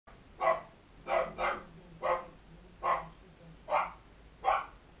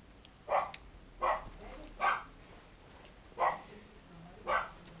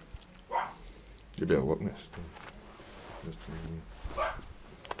better look next time.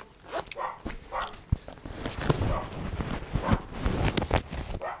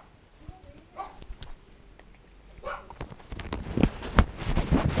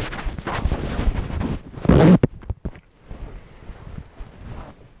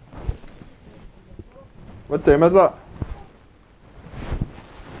 What time is it?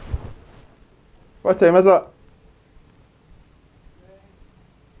 What time is it?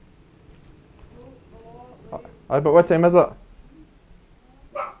 Aye, but what time is it?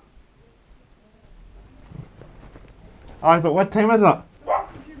 Aye, but what time is it?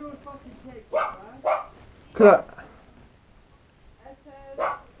 Could it?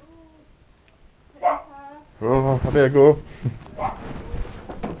 Oh, I better go.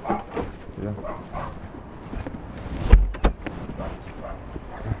 Yeah.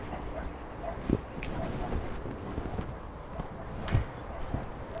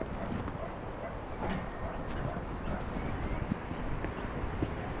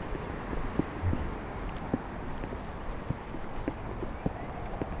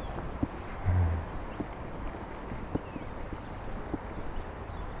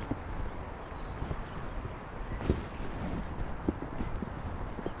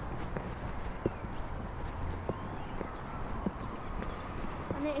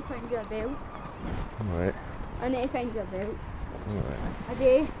 I need to find your belt. Right. I need to find your belt. Right. I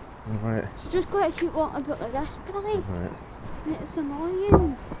do. Right. So just got to keep walking about like this, Billy. Right. And it's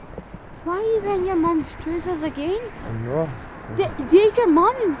annoying. Why are you wearing your mum's trousers again? I know. They're your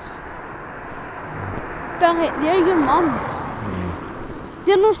mum's. Billy, they're your mum's.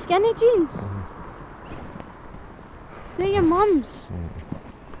 They're no skinny jeans. They're your mum's.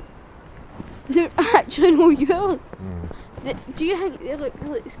 They're actually no yours. Do you think they look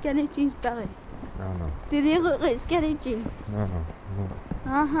like skinny jeans, Billy? No. Do they look like skinny jeans? No.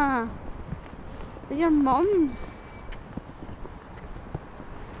 Uh-huh. They're your mum's.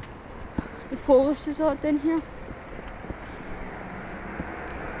 The police is all down here.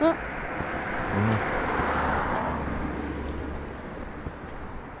 Look.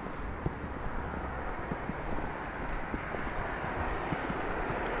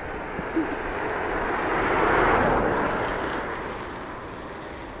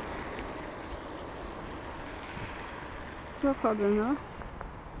 No problem though.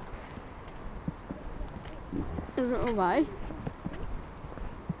 I don't know why.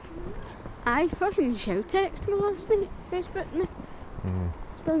 I fucking shout text me last night, Facebook me.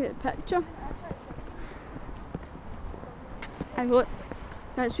 Still get a picture. I look,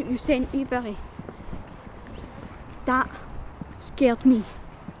 that's what you sent me, Billy. That scared me.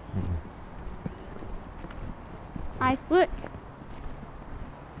 I look.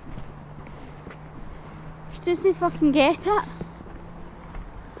 She doesn't fucking get it.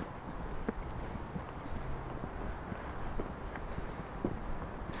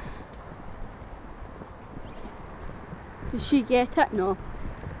 Does she get it? No.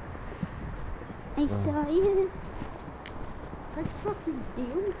 I saw you. Big fucking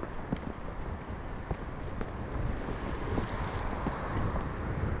deal.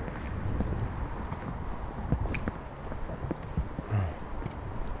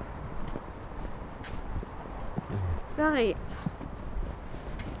 Right.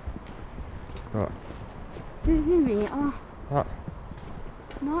 What? Doesn't matter. What?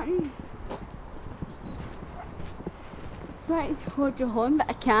 Nothing. Right, hold your horn, but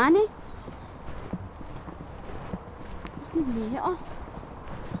I can't. Doesn't matter.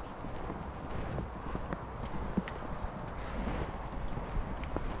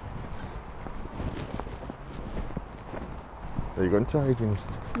 Are you going to against?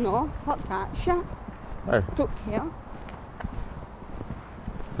 No, fuck that shit. Aye. Don't care.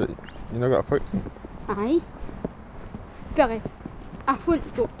 But you not got a point? Aye. Billy, I went to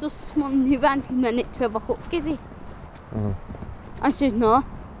the doctor's this morning, he wanted me to have a hook today. I said no.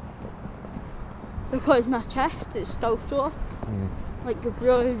 Because my chest is still sore. Like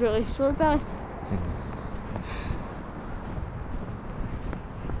really, really sore, Billy.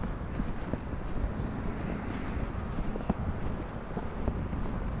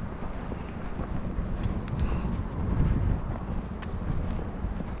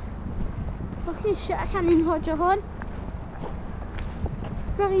 Fucking shit, I can't even hold your horn.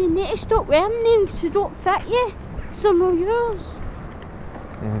 Billy, you need to stop wearing them because they don't fit you. So no yours.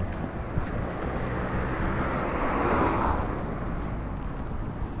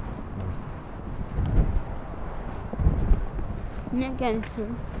 I'm not getting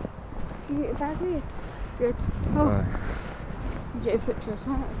through. Did you get a bag with you? Good. Oh. Aye. Did you get a picture of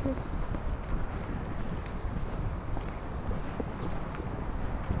something?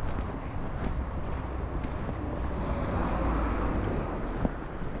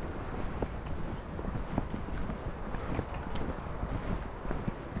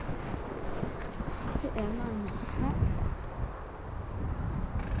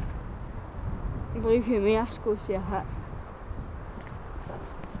 believe you me, I go see a hit.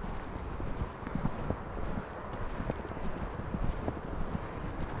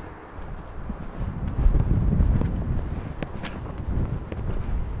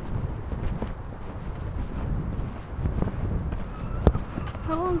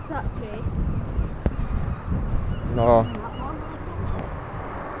 How long's that tree? No.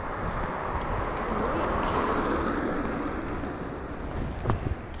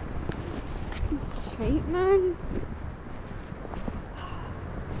 Shite, man.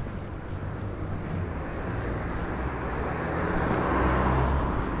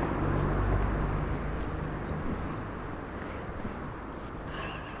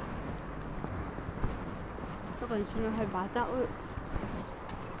 Do you know how bad that looks?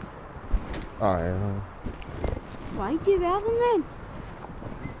 Aye, I know. Why do you wear them then?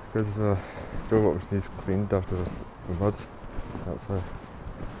 Because drove up needs cleaned after the mud. That's why.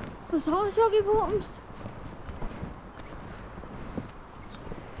 There's hot soggy bottoms.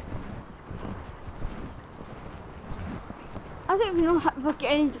 I don't even know if I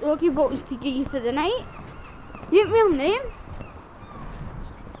get any soggy bottoms to give you for the night. You ain't wearing them.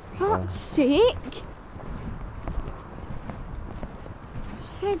 For fuck's sake.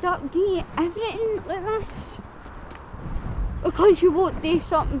 Fed up doing everything like this. Because you won't do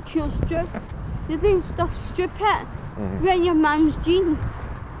something pure stupid. You're doing stuff stupid. Wearing your mum's jeans.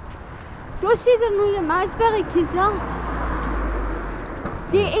 Don't say they're not your mum's, Billy, because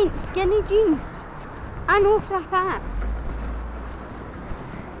they ain't skinny jeans. I know for a fact.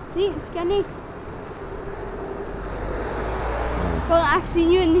 They ain't skinny. Well, I've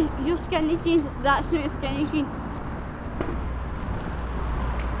seen you in your skinny jeans. That's not your skinny jeans.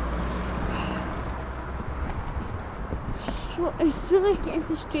 So it's really getting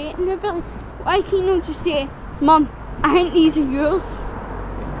frustrating now, Billy. Why can't you just say, Mum, I think these are yours?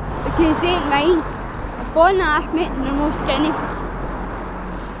 Because they ain't mine. I've got an half mate and they're more skinny.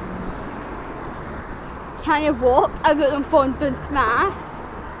 Can you walk about them falling down to my ass?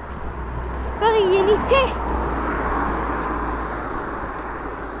 Billy, you need to.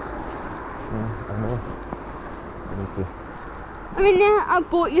 I know. I need to. I mean, I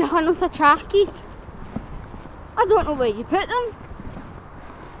bought you hundreds of trackies. I don't know where you put them.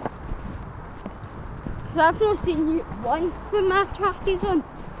 Because I've not seen you once with my trackies on.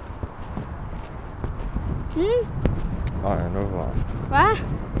 Aye, I know that. What?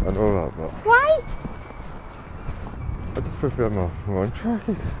 I know that, but Why? I just prefer my own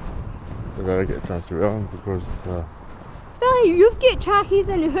trackies. I gotta get a chance to wear them because Billy, you've got trackies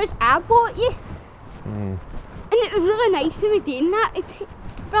in the house I bought you. mm, And it was really nice of me doing that.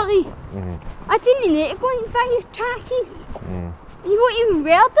 Billy, I didn't need to go and buy your trackies. You won't even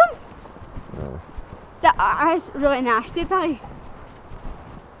wear them. no. That is really nasty, Billy.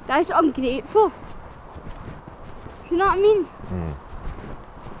 That's ungrateful. You know what I mean?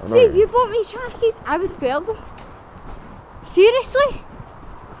 I know See, if you- you bought me trackies, I would wear them. Seriously?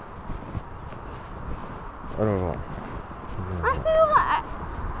 I know that. I feel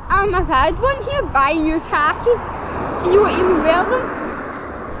like I've had one here buying your trackies and you won't even wear them.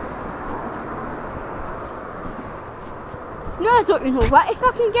 No, I don't even know what if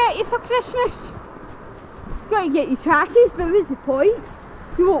I can get you for Christmas. I've got to get you trackies, but what's the point?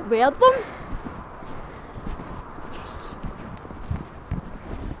 You won't wear them.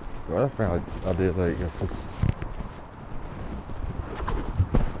 The other thing I do like is just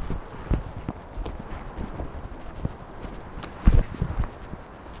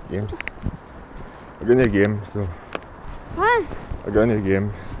games. I got a new game, so Huh? I got a new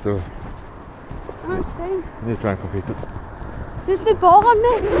game, so That's fine. I need to try and complete it. There's no ball on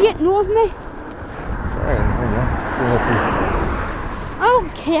me. You ignore me. Yeah. See I don't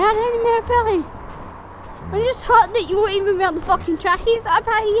care anymore, Billy. I'm just hurt that you won't even wear the fucking trackies that I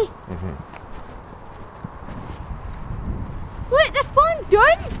buy you. Look, they're fun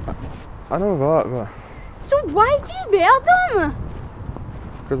done. I know that, but So why do you wear them?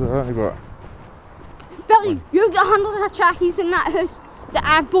 because I've only got Billy, you've got hundreds of trackies in that house that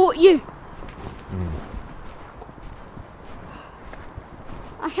I bought you.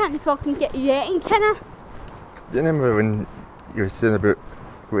 I can't fucking get you out, can I? do you remember when you were saying about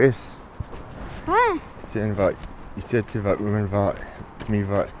Grace? Huh? Saying that you said to that woman that to me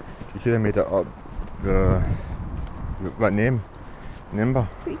that you could have made it up that name. Remember?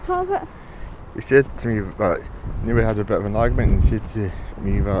 What you talking about? You said to me that you we had a bit of an argument and said to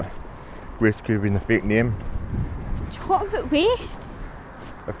me that Grace could have been a fake name. Talking about waste?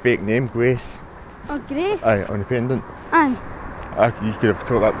 A fake name, Grace. Or grey? Aye, on the pendant. Aye. You could have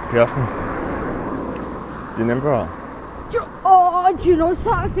told that person. Do you remember that? Do you know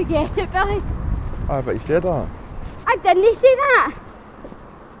something? Forget it, Billy. Aye, but you said that. I didn't say that.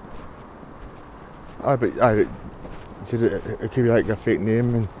 Aye, but you said it could be like a fake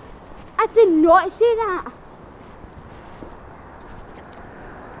name and... I did not say that.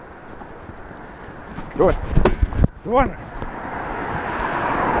 Go on. Go on.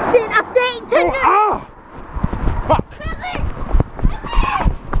 Saying a fake to Oh, ah! Fuck!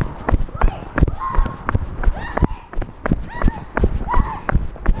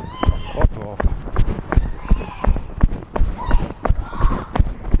 Fuck off.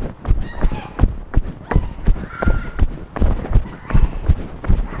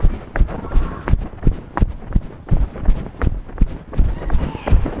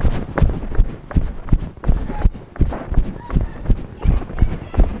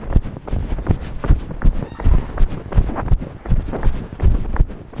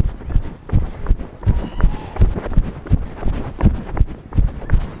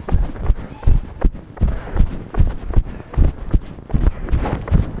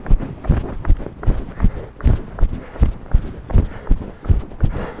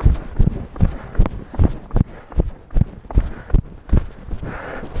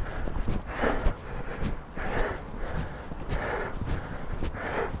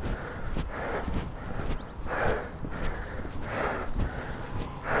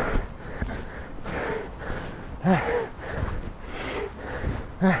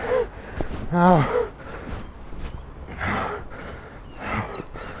 Oh.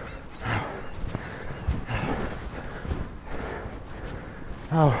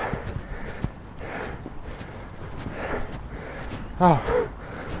 Oh. Oh.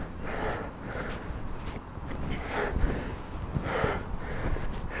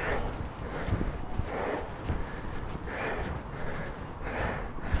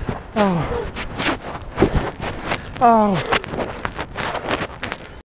 Oh. Oh.